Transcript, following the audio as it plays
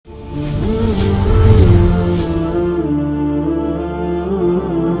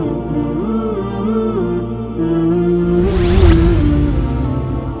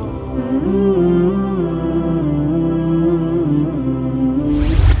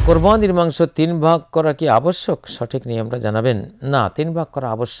কোরবানির মাংস 3 ভাগ করা কি আবশ্যক? সঠিক নিয়মটা জানাবেন। না, 3 ভাগ করা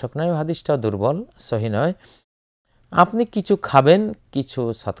আবশ্যক নয়। হাদিসটা দুর্বল, সহি নয়। আপনি কিছু খাবেন, কিছু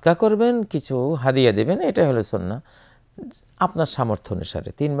সদকা করবেন, কিছু হাদিয়া দেবেন, এটা হলো সুন্নাহ। আপনার সামর্থ্য অনুসারে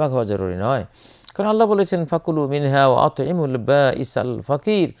 3 ভাগ হওয়া জরুরি নয়। কারণ আল্লাহ বলেছেন ফাকুলু মিনহা ওয়া আতইমুল বাঈসাল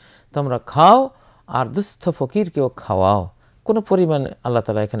ফাকির, তোমরা খাও আর দুস্থ ফকিরকেও খাওয়াও। কোনো পরিমাণ আল্লাহ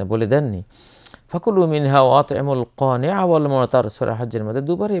তাআলা এখানে বলে দেননি। ফাকুলু মিনহা ওয়া আতইমুল কানিআ ওয়াল মুতার, সূরা হজ্জের মধ্যে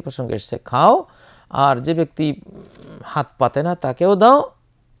দুবার এই প্রসঙ্গে এসেছে খাও, আর যে ব্যক্তি হাত পাতে না তাকেও দাও,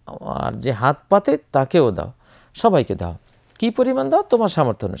 আর যে হাত পাতে তাকেও দাও, সবাইকে দাও। কি পরিমাণ দাও? তোমার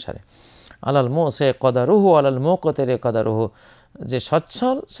সামর্থ্য অনুসারে। আলাল মুসি কদারুহু আলাল মুকতারি কদারুহু, যে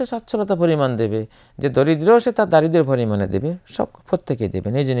সচ্ছল সে সচ্ছলতা পরিমাণ দেবে, যে দরিদ্র সে তার দারিদ্র্যের পরিমাণে দেবে, সব প্রত্যেকেই দেবে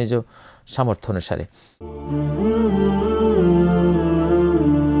নিজ নিজ সামর্থ্য অনুসারে।